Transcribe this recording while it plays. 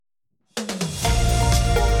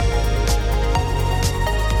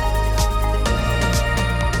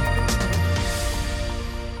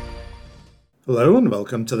Hello and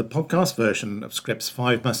welcome to the podcast version of Scrip's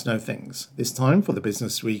 5 Must Know Things, this time for the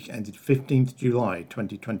business week ended 15th July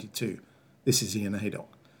 2022. This is Ian Haydock.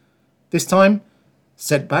 This time,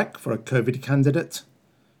 setback for a COVID candidate,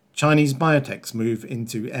 Chinese biotechs move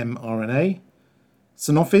into mRNA,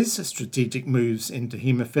 Sanofi's strategic moves into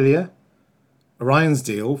haemophilia, Orion's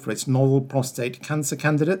deal for its novel prostate cancer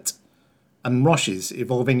candidate, and Roche's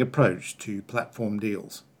evolving approach to platform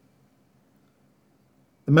deals.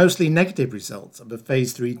 The mostly negative results of a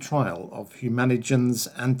phase 3 trial of Humanigen's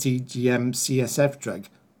anti-GM-CSF drug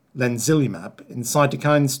Lenzilumab in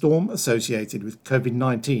cytokine storm associated with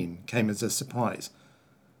COVID-19 came as a surprise,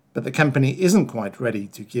 but the company isn't quite ready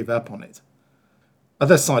to give up on it.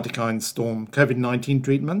 Other cytokine storm COVID-19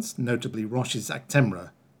 treatments, notably Roche's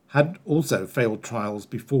Actemra, had also failed trials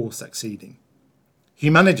before succeeding.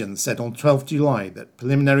 Humanigen said on 12 July that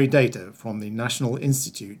preliminary data from the National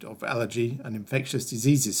Institute of Allergy and Infectious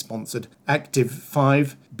Diseases sponsored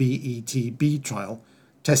Active-5 BETB trial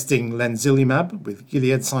testing Lenzilumab with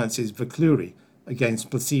Gilead Sciences Veklury against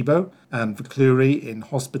placebo and Veklury in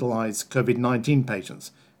hospitalized COVID-19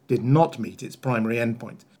 patients did not meet its primary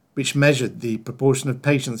endpoint, which measured the proportion of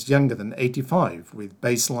patients younger than 85 with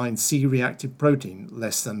baseline C-reactive protein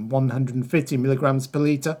less than 150 milligrams per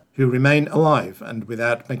litre who remain alive and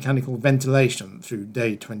without mechanical ventilation through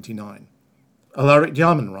day 29. Alaric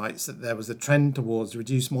Jarman writes that there was a trend towards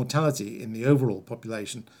reduced mortality in the overall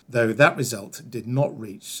population, though that result did not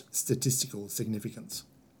reach statistical significance.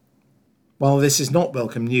 While this is not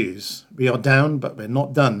welcome news, we are down but we're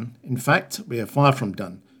not done. In fact, we are far from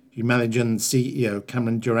done, Humanigen CEO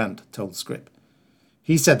Cameron Durant told Scrip.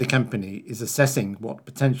 He said the company is assessing what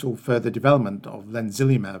potential further development of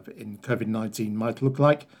Lenzilumab in COVID-19 might look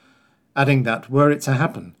like, adding that were it to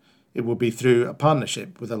happen, it will be through a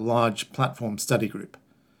partnership with a large platform study group.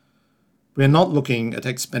 We are not looking at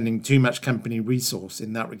expending too much company resource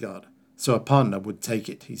in that regard, so a partner would take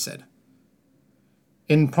it, he said.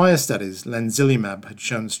 In prior studies, Lenzilumab had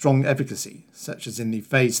shown strong efficacy, such as in the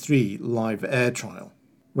phase 3 Live Air trial,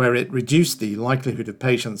 where it reduced the likelihood of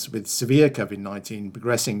patients with severe COVID-19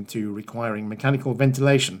 progressing to requiring mechanical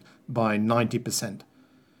ventilation by 90%.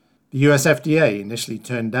 The US FDA initially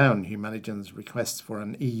turned down Humanigen's request for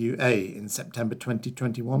an EUA in September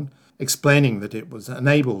 2021, explaining that it was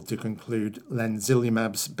unable to conclude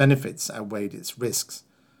Lenzilumab's benefits outweighed its risks.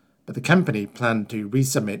 But the company planned to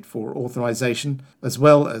resubmit for authorization as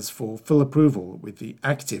well as for full approval with the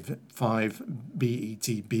Active-5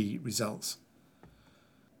 BETB results.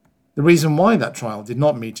 The reason why that trial did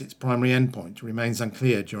not meet its primary endpoint remains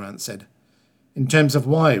unclear, Durant said. In terms of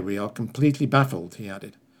why, we are completely baffled, he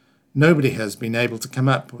added. Nobody has been able to come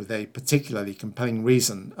up with a particularly compelling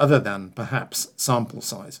reason other than, perhaps, sample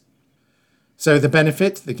size. So the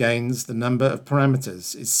benefit, the gains, the number of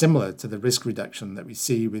parameters is similar to the risk reduction that we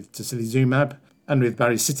see with tocilizumab and with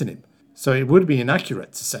baricitinib, so it would be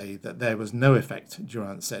inaccurate to say that there was no effect,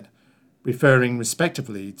 Durant said, referring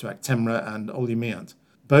respectively to Actemra and Olumiant,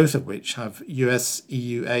 both of which have US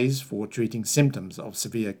EUAs for treating symptoms of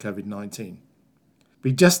severe COVID-19.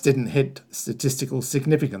 We just didn't hit statistical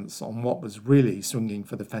significance on what was really swinging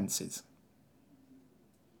for the fences.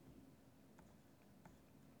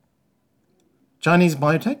 Chinese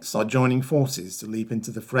biotechs are joining forces to leap into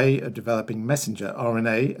the fray of developing messenger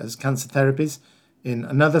RNA as cancer therapies in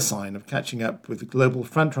another sign of catching up with the global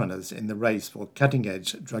frontrunners in the race for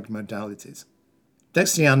cutting-edge drug modalities.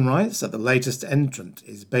 Dexian writes that the latest entrant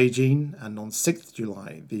is BeiGene, and on 6th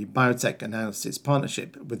July, the biotech announced its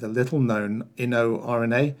partnership with the little-known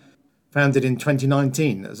InnoRNA, founded in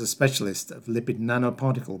 2019 as a specialist of lipid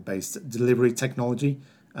nanoparticle-based delivery technology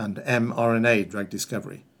and mRNA drug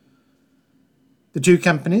discovery. The two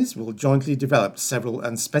companies will jointly develop several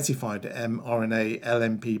unspecified mRNA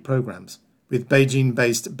LNP programs, with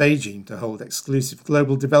Beijing-based BeiGene to hold exclusive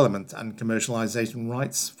global development and commercialization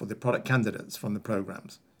rights for the product candidates from the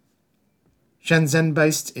programs.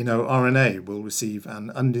 Shenzhen-based InnoRNA will receive an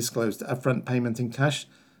undisclosed upfront payment in cash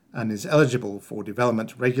and is eligible for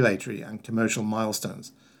development, regulatory and commercial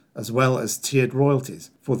milestones, as well as tiered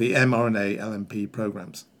royalties for the mRNA LNP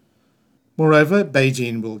programs. Moreover,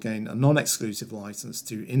 BeiGene will gain a non-exclusive license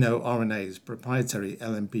to InnoRNA's proprietary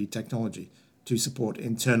LNP technology to support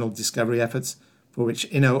internal discovery efforts, for which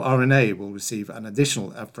InnoRNA will receive an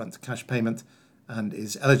additional upfront cash payment and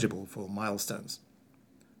is eligible for milestones.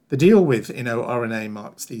 The deal with InnoRNA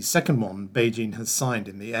marks the second one BeiGene has signed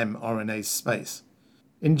in the mRNA space.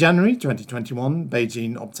 In January 2021,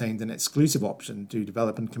 BeiGene obtained an exclusive option to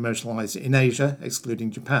develop and commercialize in Asia,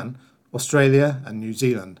 excluding Japan, Australia and New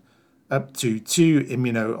Zealand, up to 2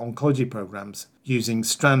 immuno-oncology programs using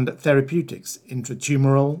Strand Therapeutics'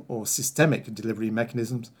 intratumoral or systemic delivery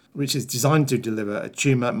mechanisms, which is designed to deliver a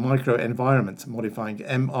tumour microenvironment modifying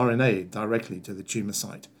mRNA directly to the tumour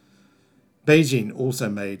site. BeiGene also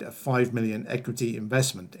made a 5 million equity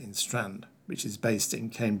investment in Strand, which is based in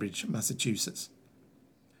Cambridge, Massachusetts.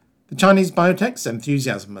 The Chinese biotech's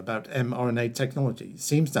enthusiasm about mRNA technology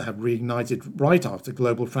seems to have reignited right after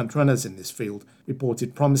global frontrunners in this field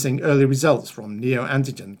reported promising early results from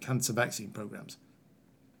neoantigen cancer vaccine programs.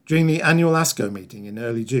 During the annual ASCO meeting in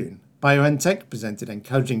early June, BioNTech presented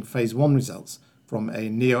encouraging phase 1 results from a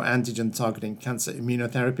neoantigen targeting cancer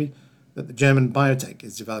immunotherapy that the German biotech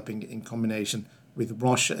is developing in combination with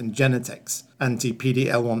Roche and Genentech's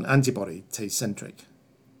anti-PD-L1 antibody Tecentriq.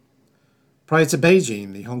 Prior to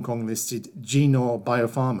BeiGene, the Hong Kong-listed Genor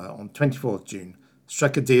Biopharma on 24th June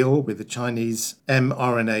struck a deal with the Chinese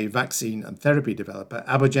mRNA vaccine and therapy developer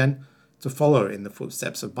Abogen to follow in the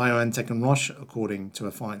footsteps of BioNTech and Roche, according to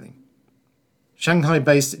a filing.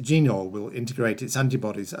 Shanghai-based Genor will integrate its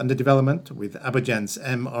antibodies under development with Abogen's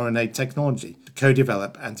mRNA technology to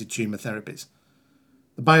co-develop anti-tumour therapies.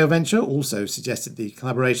 The bioventure also suggested the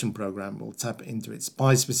collaboration program will tap into its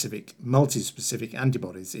bispecific, multi-specific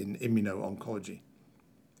antibodies in immuno-oncology.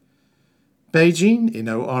 BeiGene in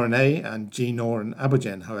RNA and Genor and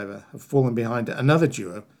Abogen, however, have fallen behind another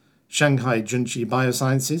duo, Shanghai Junshi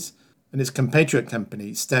Biosciences and its compatriot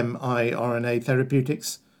company STEM-I-RNA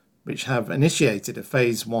Therapeutics, which have initiated a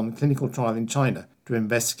phase 1 clinical trial in China to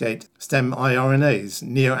investigate STEM-I-RNA's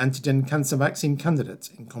neoantigen cancer vaccine candidate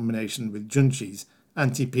in combination with Junshi's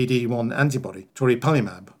anti-PD-1 antibody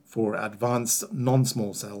toripalimab for advanced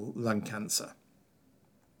non-small cell lung cancer.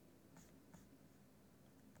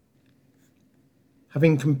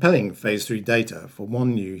 Having compelling phase 3 data for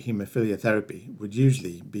one new haemophilia therapy would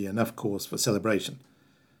usually be enough cause for celebration,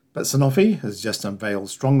 but Sanofi has just unveiled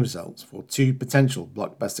strong results for 2 potential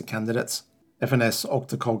blockbuster candidates, FNS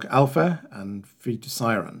Octocog Alpha and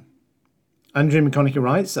Fitusiran. Andrew McConaughey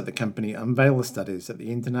writes that the company unveiled the studies at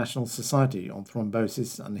the International Society on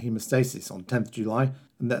Thrombosis and Hemostasis on 10th July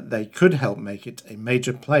and that they could help make it a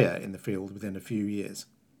major player in the field within a few years.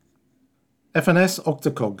 FNS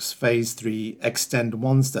Octocog's Phase 3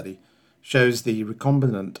 Extend-1 study shows the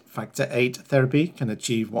recombinant factor VIII therapy can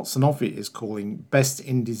achieve what Sanofi is calling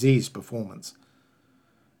best-in-disease performance.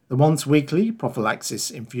 The once-weekly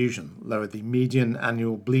prophylaxis infusion lowered the median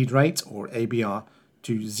annual bleed rate, or ABR,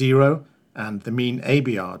 to 0 and the mean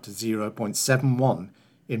ABR to 0.71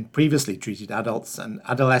 in previously treated adults and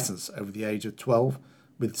adolescents over the age of 12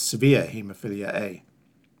 with severe haemophilia A.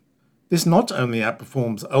 This not only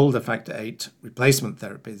outperforms older factor VIII replacement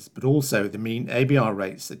therapies, but also the mean ABR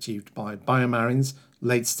rates achieved by BioMarin's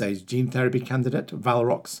late-stage gene therapy candidate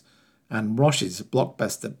Valrox and Roche's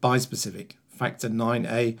blockbuster bispecific factor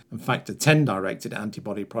IXA and factor X directed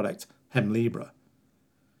antibody product Hemlibra.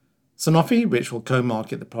 Sanofi, which will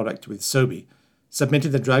co-market the product with Sobi,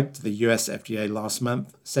 submitted the drug to the US FDA last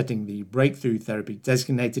month, setting the breakthrough therapy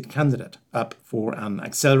designated candidate up for an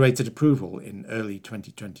accelerated approval in early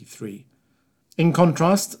 2023. In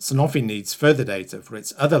contrast, Sanofi needs further data for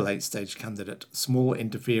its other late-stage candidate, small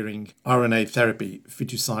interfering RNA therapy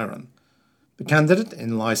Fitusiran. The candidate,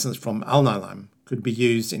 in license from Alnylam, could be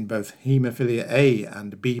used in both haemophilia A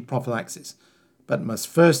and B prophylaxis, but must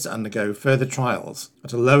first undergo further trials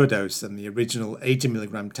at a lower dose than the original 80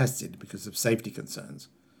 mg tested because of safety concerns.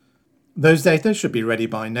 Those data should be ready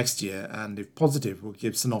by next year and, if positive, will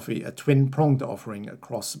give Sanofi a twin-pronged offering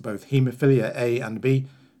across both haemophilia A and B,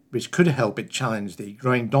 which could help it challenge the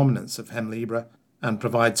growing dominance of Hemlibra and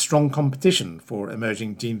provide strong competition for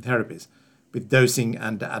emerging gene therapies, with dosing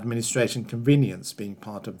and administration convenience being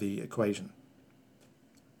part of the equation.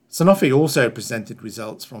 Sanofi also presented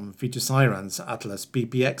results from Fitusiran's Atlas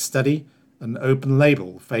PPX study, an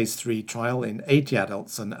open-label phase 3 trial in 80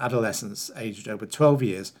 adults and adolescents aged over 12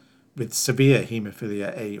 years with severe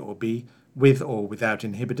haemophilia A or B, with or without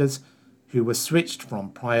inhibitors, who were switched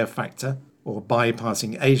from prior factor or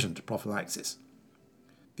bypassing agent prophylaxis.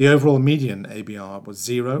 The overall median ABR was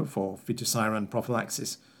 0 for Fitusiran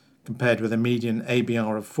prophylaxis, compared with a median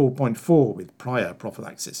ABR of 4.4 with prior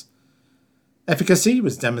prophylaxis. Efficacy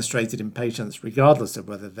was demonstrated in patients regardless of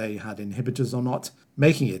whether they had inhibitors or not,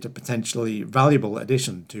 making it a potentially valuable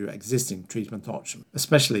addition to existing treatment options,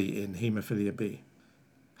 especially in haemophilia B.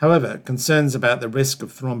 However, concerns about the risk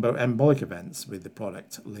of thromboembolic events with the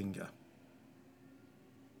product linger.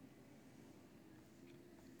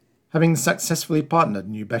 Having successfully partnered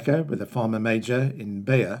Nubeqa with a pharma major in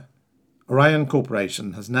Bayer, Orion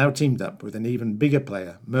Corporation has now teamed up with an even bigger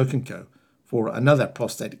player, Merck & Co., for another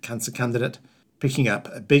prostate cancer candidate, picking up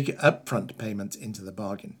a big upfront payment into the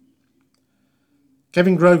bargain.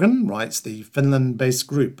 Kevin Grogan writes the Finland-based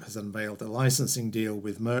group has unveiled a licensing deal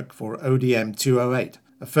with Merck for ODM-208,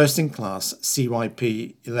 a first-in-class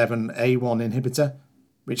CYP11A1 inhibitor,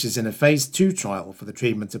 which is in a phase 2 trial for the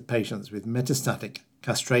treatment of patients with metastatic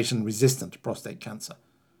castration-resistant prostate cancer.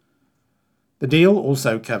 The deal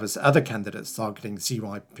also covers other candidates targeting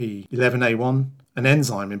CYP11A1, an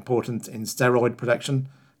enzyme important in steroid production,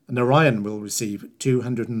 and Orion will receive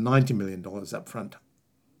 $290 million upfront.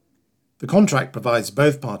 The contract provides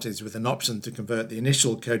both parties with an option to convert the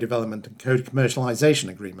initial co-development and co-commercialization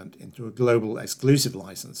agreement into a global exclusive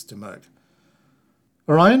license to Merck.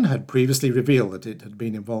 Orion had previously revealed that it had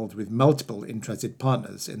been involved with multiple interested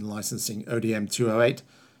partners in licensing ODM-208,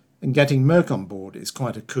 and getting Merck on board is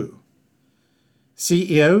quite a coup.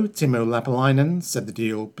 CEO Timo Lappalainen said the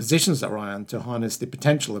deal positions Orion to harness the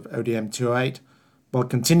potential of ODM-208 while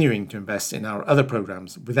continuing to invest in our other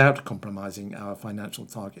programs without compromising our financial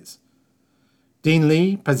targets. Dean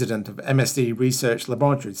Lee, president of MSD Research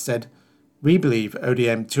Laboratories, said, "We believe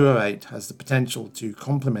ODM-208 has the potential to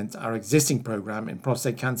complement our existing program in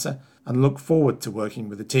prostate cancer and look forward to working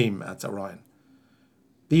with the team at Orion."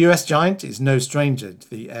 The US giant is no stranger to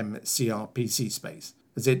the mCRPC space,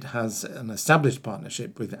 as it has an established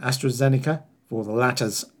partnership with AstraZeneca for the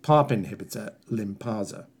latter's PARP inhibitor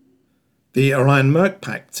Lynparza. The Orion-Merck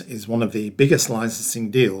Pact is one of the biggest licensing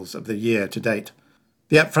deals of the year to date.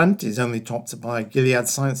 The upfront is only topped by Gilead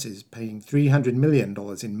Sciences paying $300 million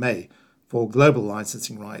in May for global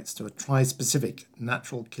licensing rights to a tri-specific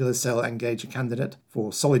natural killer cell engager candidate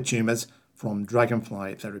for solid tumours from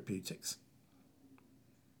Dragonfly Therapeutics.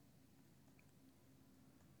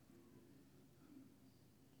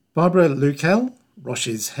 Barbara Lukell,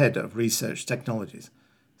 Roche's head of research technologies,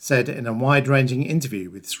 said in a wide-ranging interview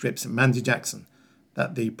with Scrip's Mandy Jackson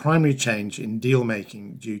that the primary change in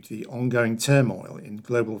deal-making due to the ongoing turmoil in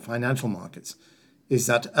global financial markets is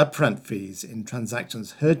that upfront fees in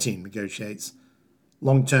transactions her team negotiates,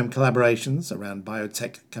 long-term collaborations around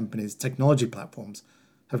biotech companies' technology platforms,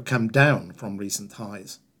 have come down from recent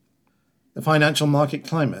highs. The financial market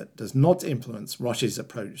climate does not influence Roche's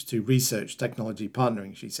approach to research technology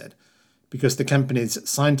partnering, she said, because the company's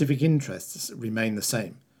scientific interests remain the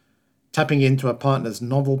same, tapping into a partner's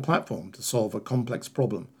novel platform to solve a complex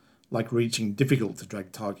problem, like reaching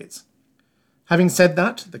difficult-to-drug targets. Having said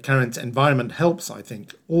that, the current environment helps, I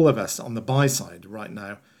think, all of us on the buy side right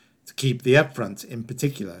now to keep the upfront in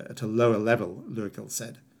particular at a lower level, Lukell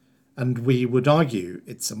said, and we would argue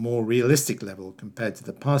it's a more realistic level compared to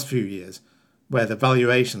the past few years where the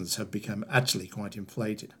valuations have become actually quite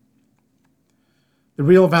inflated. The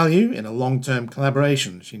real value in a long-term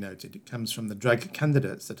collaboration, she noted, comes from the drug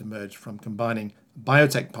candidates that emerge from combining a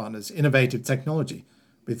biotech partner's innovative technology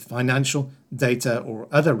with financial, data or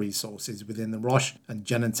other resources within the Roche and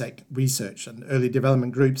Genentech research and early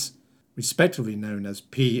development groups, respectively known as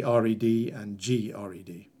PRED and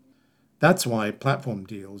GRED. That's why platform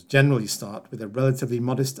deals generally start with a relatively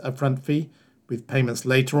modest upfront fee, with payments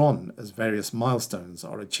later on as various milestones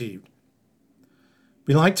are achieved.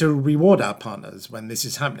 We like to reward our partners when this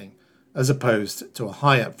is happening, as opposed to a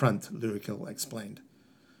high upfront, Lukell explained.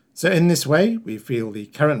 So in this way, we feel the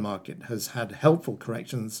current market has had helpful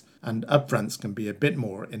corrections and upfronts can be a bit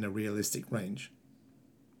more in a realistic range.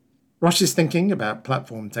 Roche's thinking about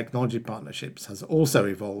platform technology partnerships has also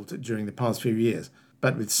evolved during the past few years,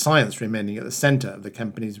 but with science remaining at the centre of the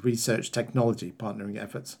company's research technology partnering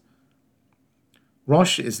efforts.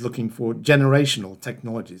 Roche is looking for generational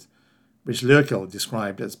technologies, which Lukell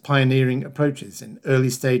described as pioneering approaches in early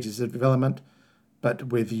stages of development, but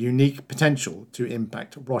with unique potential to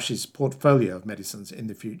impact Roche's portfolio of medicines in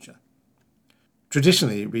the future.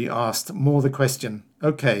 Traditionally, we asked more the question,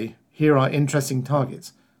 okay, here are interesting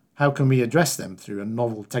targets. How can we address them through a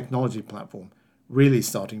novel technology platform, really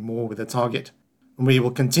starting more with a target? And we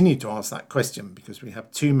will continue to ask that question because we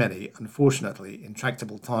have too many, unfortunately,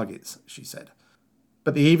 intractable targets, she said.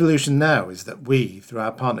 But the evolution now is that we, through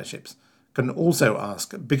our partnerships, can also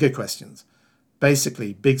ask bigger questions,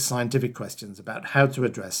 basically big scientific questions about how to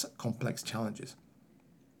address complex challenges.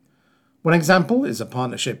 One example is a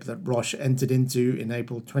partnership that Roche entered into in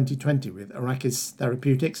April 2020 with Arrakis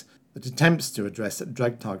Therapeutics that attempts to address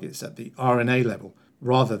drug targets at the RNA level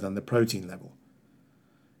rather than the protein level.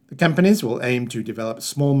 The companies will aim to develop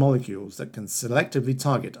small molecules that can selectively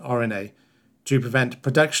target RNA to prevent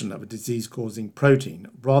production of a disease-causing protein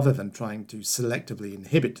rather than trying to selectively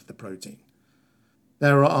inhibit the protein.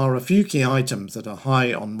 There are a few key items that are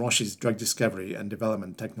high on Roche's drug discovery and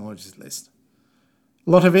development technologies list. A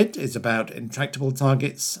lot of it is about intractable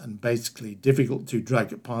targets and basically difficult to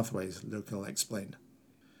drug pathways, Lukil explained.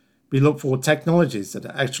 We look for technologies that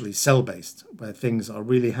are actually cell-based, where things are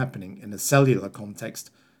really happening in a cellular context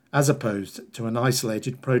as opposed to an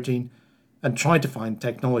isolated protein, and try to find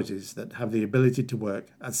technologies that have the ability to work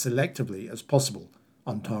as selectively as possible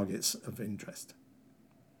on targets of interest.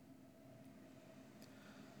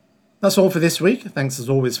 That's all for this week. Thanks as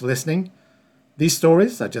always for listening. These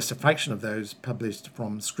stories are just a fraction of those published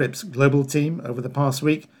from Scrip's global team over the past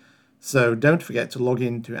week, so don't forget to log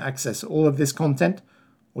in to access all of this content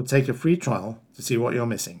or take a free trial to see what you're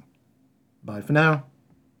missing. Bye for now.